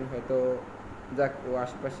করছেন হয়তো, যাক ও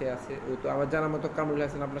আশপাশে আছে। ও তো আমার জানার মতো কামরুল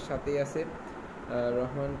হাসান আপনার সাথেই আছে।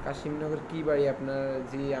 রহমান কাশিমনগর কি বাড়ি আপনার?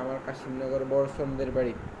 জি আমার কাশিমনগর বড়সন্দের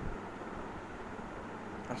বাড়ি।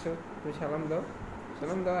 আসো তুমি সালাম দাও,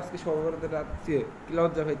 সালাম দাও। আজকে সর্বভারতের রাত, কি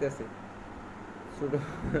লজ্জা পাইতেছে ছোট,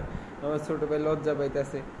 আমার ছোট ভাই লজ্জা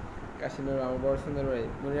পাইতেছে। কাশিমনগর আমার বড়সন্দের বাড়ি।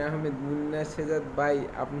 মুনির আহমেদ মুন্না শেজাদ ভাই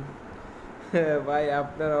আপনি, ভাই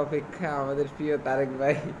আপনার অপেক্ষা আমাদের প্রিয় তারেক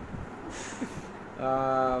ভাই।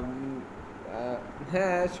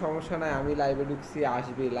 হ্যাঁ সমস্যা নাই, আমি লাইভে ঢুকছি,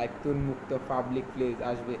 আসবে লাইভ তো উন্মুক্ত, পাবলিক প্লেস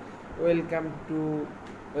আসবে। Welcome to,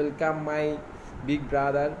 welcome my big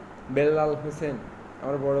brother Bellal Hossain,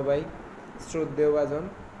 আমার বড় ভাই, শ্রদ্ধেয় ভাজন,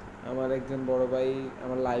 আমার একজন বড় ভাই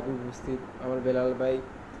আমার লাইভে উপস্থিত। আমার বেলাল ভাই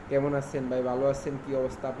কেমন আছেন ভাই? ভালো আছেন? কি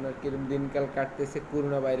অবস্থা আপনার? কিরম দিনকাল কাটতেছে?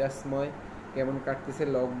 করোনা ভাইরাসময় কেমন কাটতেছে?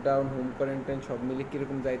 লকডাউন, হোম কোয়ারেন্টাইন সব মিলে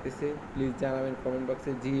কীরকম যাইতেছে প্লিজ জানাবেন কমেন্ট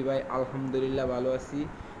বক্সে। জি ভাই আলহামদুলিল্লাহ ভালো আছি,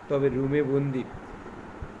 তবে রুমে বন্দি।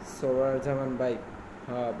 সরার জামান ভাই,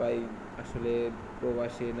 হ্যাঁ ভাই আসলে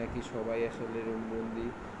প্রবাসে নাকি সবাই আসলে রুমবন্দি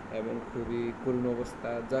এবং খুবই করুণ অবস্থা।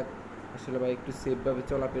 যাক, আসলে ভাই একটু সেফভাবে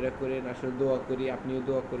চলাফেরা করেন, আসলে দোয়া করি, আপনিও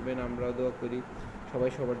দোয়া করবেন, আমরাও দোয়া করি, সবাই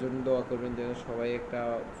সবার জন্য দোয়া করবেন যেন সবাই একটা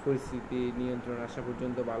পরিস্থিতি নিয়ন্ত্রণ আসা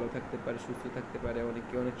পর্যন্ত ভালো থাকতে পারে, সুস্থ থাকতে পারে।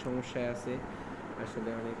 অনেকে অনেক সমস্যায় আছে, আসলে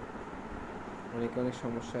অনেকে অনেক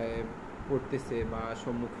সমস্যায় পড়তেছে বা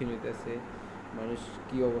সম্মুখীন হইতেছে। মানুষ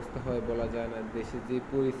কি অবস্থা হয় বলা যায় না, দেশে যে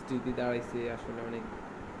পরিস্থিতি দাঁড়াইছে আসলে অনেক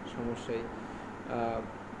সমস্যায়।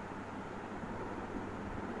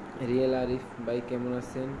 রিয়েল আরিফ ভাই কেমন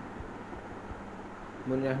আছেন?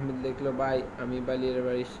 মনির আহমেদ লিখলো, ভাই আমি বালিয়ার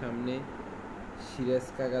বাড়ির সামনে সিরাজ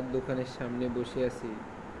কাকার দোকানের সামনে বসে আছি।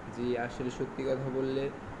 জি, আসলে সত্যি কথা বললে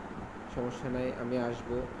সমস্যা নাই, আমি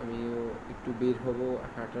আসবো, আমিও একটু বের হব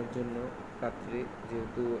হাঁটার জন্য রাত্রে,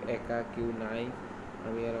 যেহেতু একা কেউ নাই,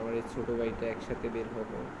 আমি আর আমার এই ছোটো ভাইটা একসাথে বের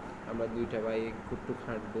হব। আমরা দুইটা ভাই একটু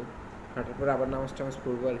হাঁটবো, হাঁটার পর আবার নামাজ টামাজ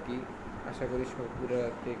পড়বো আর কি। আশা করি সব পুরো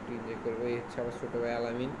রাত্রে একটু এনজয় করবো। এই হচ্ছে আমার ছোটো ভাই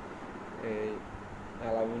আলামিন। এই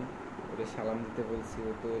আলামিন, ওরে সালাম দিতে বলছি,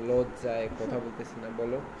 ও তো লজ্জায় কথা বলতেছি না।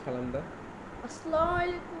 বলো সালাম দা। আসসালামু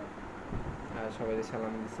আলাইকুম। আর সবাই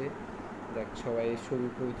সালাম দিছে। দেখ, সবাই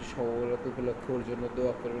শরীর পবিত্র সবরত উপলক্ষে ওর জন্য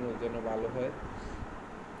দোয়া করবেন, ওর জন্য ভালো হয়,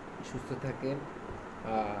 সুস্থ থাকেন।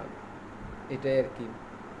 এটাই আর কি।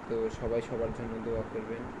 তো সবাই সবার জন্য দোয়া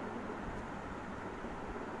করবেন।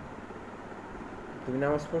 তুমি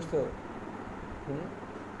নামাজ পড়ছো? হুম,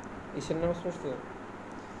 ঈশান নামাজ পড়ছো?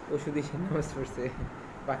 ও শুধু ঈশান নামাজ পড়ছে,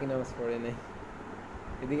 বাকি নামাজ পড়ে নাই।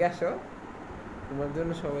 এদিকে আসো, তোমার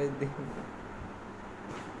জন্য সবাই দেখুন।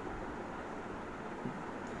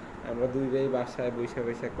 আমরা দুই ভাই বাসায় বৈশা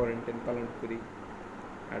বৈশা কোয়ারেন্টাইন পালন করি,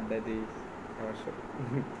 আড্ডা দিই, আমার সব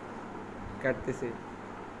কাটতেছে।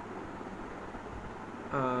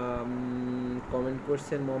 কমেন্ট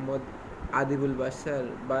করছেন মোহাম্মদ আদিবুল বাশার,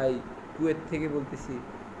 ভাই কুয়েত থেকে বলতেছি।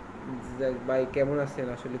 ভাই কেমন আছেন?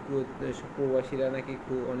 আসলে কুয়েত প্রবাসীরা নাকি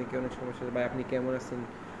অনেকে অনেক সমস্যা। ভাই আপনি কেমন আছেন?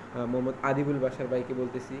 মোহাম্মদ আদিবুল বাশার ভাইকে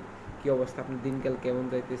বলতেছি, কি অবস্থা, আপনার দিনকাল কেমন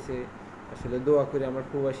যাইতেছে? আসলে দোয়া করি আমার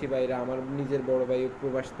প্রবাসী ভাইরা, আমার নিজের বড় ভাইও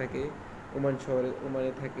প্রবাস থাকে, ওমান শহরে,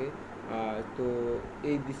 ওমানে থাকে। তো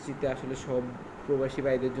এই দৃষ্টিতে আসলে সব প্রবাসী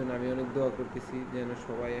ভাইদের জন্য আমি অনেক দোয়া করতেছি যেন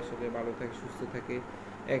সবাই আসলে ভালো থাকে, সুস্থ থাকে।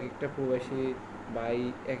 এক একটা প্রবাসী ভাই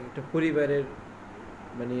এক একটা পরিবারের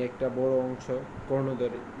মানে একটা বড় অংশ,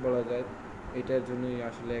 কর্ণধর বলা যায়। এটার জন্যই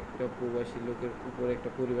আসলে একটা প্রবাসী লোকের উপরে একটা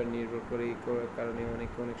পরিবার নির্ভর করে, এই কারণে অনেক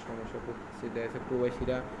অনেক সমস্যা পড়তেছে। দেখা যাচ্ছে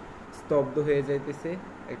প্রবাসীরা স্তব্ধ হয়ে যাইতেছে,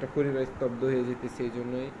 একটা পরিবার স্তব্ধ হয়ে যেতেছে। এই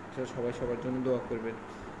জন্যই সবাই সবার জন্য দোয়া করবেন।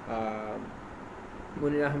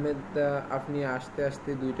 মনির আহমেদ, আপনি আসতে আসতে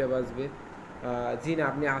 2টা বাজবে। জি না,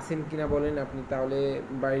 আপনি আসেন কিনা বলেন, আপনি তাহলে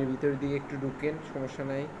বাড়ির ভিতরের দিকে একটু ঢুকেন, সমস্যা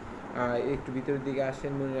নাই। একটু ভিতরের দিকে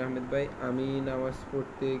আসেন মনির আহমেদ ভাই। আমি নামাজ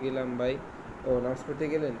পড়তে গেলাম ভাই। ও, নামাজ পড়তে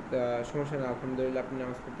গেলেন? তা সমস্যা নেই, আলহামদুলিল্লাহ, আপনি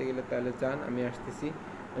নামাজ পড়তে গেলে তাহলে যান, আমি আসতেছি।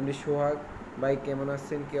 এমনি সোহাগ ভাই কেমন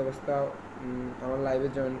আছেন, কি অবস্থা? আমার লাইভে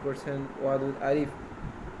জয়েন করছেন। ওয়াদুদ আরিফ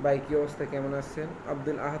ভাই কি অবস্থা, কেমন আছেন?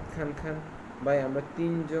 আব্দুল আহাদ খান ভাই, আমরা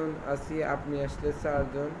 3জন আছি, আপনি আসলে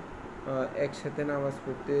 4জন একসাথে নামাজ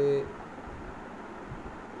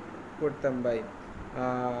পড়তাম ভাই।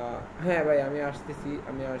 হ্যাঁ ভাই, আমি আসতেছি,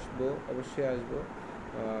 আমি আসবো, অবশ্যই আসবো।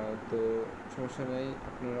 তো সমস্যা নাই,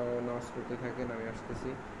 আপনারাও নামাজ পড়তে থাকেন, আমি আসতেছি।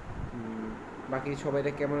 বাকি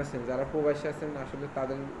সবাইরা কেমন আছেন, যারা প্রবাসী আছেন আসলে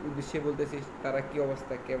তাদের উদ্দেশ্যে বলতেছি, তারা কি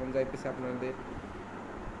অবস্থা, কেমন যাইতেছে আপনাদের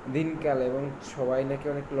দিনকাল? এবং সবাই নাকি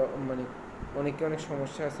অনেক মানে অনেকে অনেক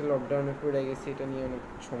সমস্যা আছে, লকডাউনে পড়ে গেছে, এটা নিয়ে অনেক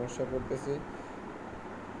সমস্যা পড়তেছে।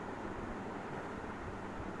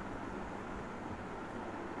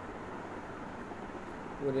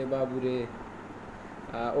 ওরে বাবুরে,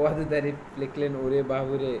 ওয়াদুদ আরিফ লিখলেন ওরে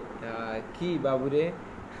বাবুরে। কি বাবুরে?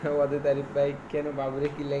 ওয়াদুদ আরিফ ভাই কেন বাবুরে,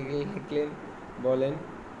 কি লিখলেন বলেন?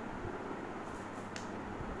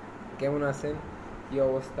 কেমন আছেন, কি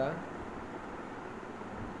অবস্থা?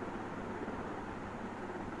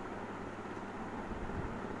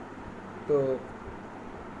 তো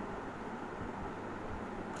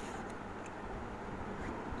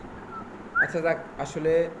আচ্ছা যাক,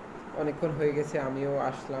 আসলে অনেকক্ষণ হয়ে গেছে, আমিও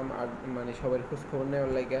আসলাম আর মানে সবার খোঁজ খবর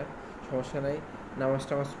নেওয়ার লাইগা। সমস্যা নাই, নামাজ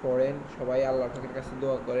টামাজ পড়েন, সবাই আল্লাহ পাকের কাছে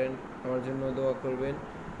দোয়া করেন, আমার জন্য দোয়া করবেন।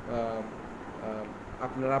 আহ, আহ,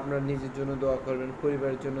 আপনারা আপনার নিজের জন্য দোয়া করবেন,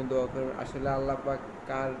 পরিবারের জন্য দোয়া করবেন। আসলে আল্লাহ পাক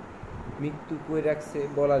কার মৃত্যু কই রাখছে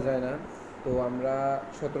বলা যায় না। তো আমরা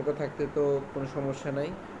সতর্ক থাকতে তো কোনো সমস্যা নাই,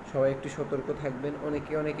 সবাই একটু সতর্ক থাকবেন।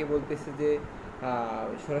 অনেকে অনেকে বলতেছে যে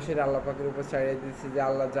সরাসরি আল্লাহ পাকের উপর ছাড়িয়ে দিতেছে যে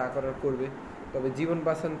আল্লাহ যা করার করবে, তবে জীবন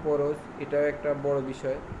বাঁচান পরশ, এটাও একটা বড়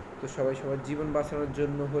বিষয়। তো সবাই সবার জীবন বাঁচানোর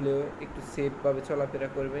জন্য হলেও একটু সেফভাবে চলাফেরা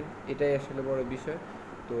করবেন, এটাই আসলে বড় বিষয়।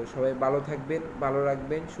 তো তো সবাই ভালো থাকবেন, ভালো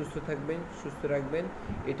রাখবেন, সুস্থ রাখবেন,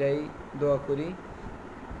 এটাই দোয়া করি।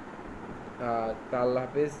 তা আল্লাহ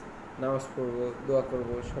হাফেজ। নামাজ পড়বো, দোয়া করব,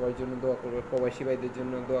 সবার জন্য দোয়া করব, প্রবাসী ভাইদের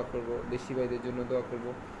জন্য দোয়া করব, দেশি ভাইদের জন্য দোয়া করব।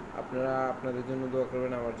 আপনারা আপনাদের জন্য দোয়া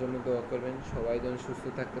করবেন, আমার জন্য দোয়া করবেন, সবাই যেন সুস্থ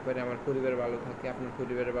থাকতে পারে, আমার পরিবার ভালো থাকে, আপনার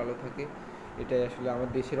পরিবারে ভালো থাকে। এটাই আসলে আমার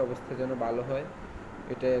দেশের অবস্থা যেন ভালো হয়,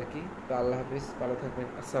 এটাই আর কি। তো আল্লাহ হাফিজ, ভালো থাকবেন,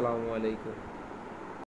 আসসালামু আলাইকুম।